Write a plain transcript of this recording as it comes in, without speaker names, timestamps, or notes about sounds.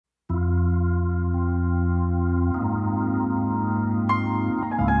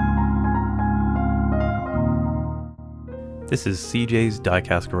This is CJ's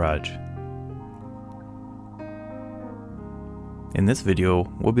Diecast Garage. In this video,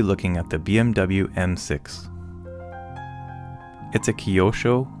 we'll be looking at the BMW M6. It's a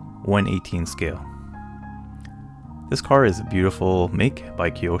KYOSHO 1/18 scale. This car is a beautiful make by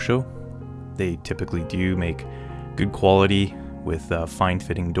KYOSHO. They typically do make good quality with fine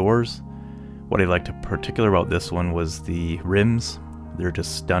fitting doors. What I liked in particular about this one was the rims. They're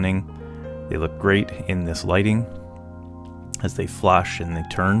just stunning. They look great in this lighting as they flash and they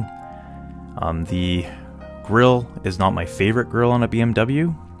turn. The grille is not my favorite grille on a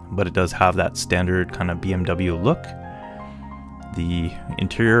BMW, but it does have that standard kind of BMW look. The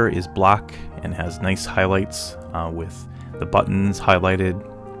interior is black and has nice highlights with the buttons highlighted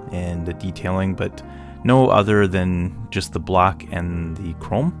and the detailing, but no other than just the black and the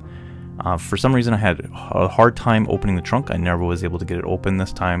chrome. For some reason I had a hard time opening the trunk. I never was able to get it open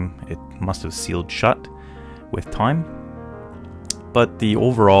this time. It must have sealed shut with time. But the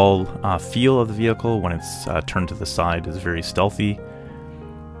overall feel of the vehicle when it's turned to the side is very stealthy,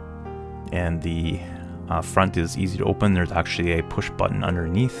 and the front is easy to open. There's actually a push button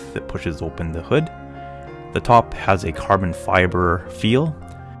underneath that pushes open the hood. The top has a carbon fiber feel.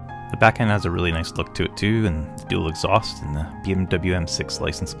 The back end has a really nice look to it too, and the dual exhaust and the BMW M6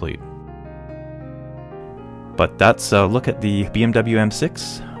 license plate. But that's a look at the BMW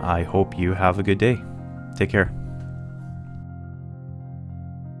M6. I hope you have a good day. Take care.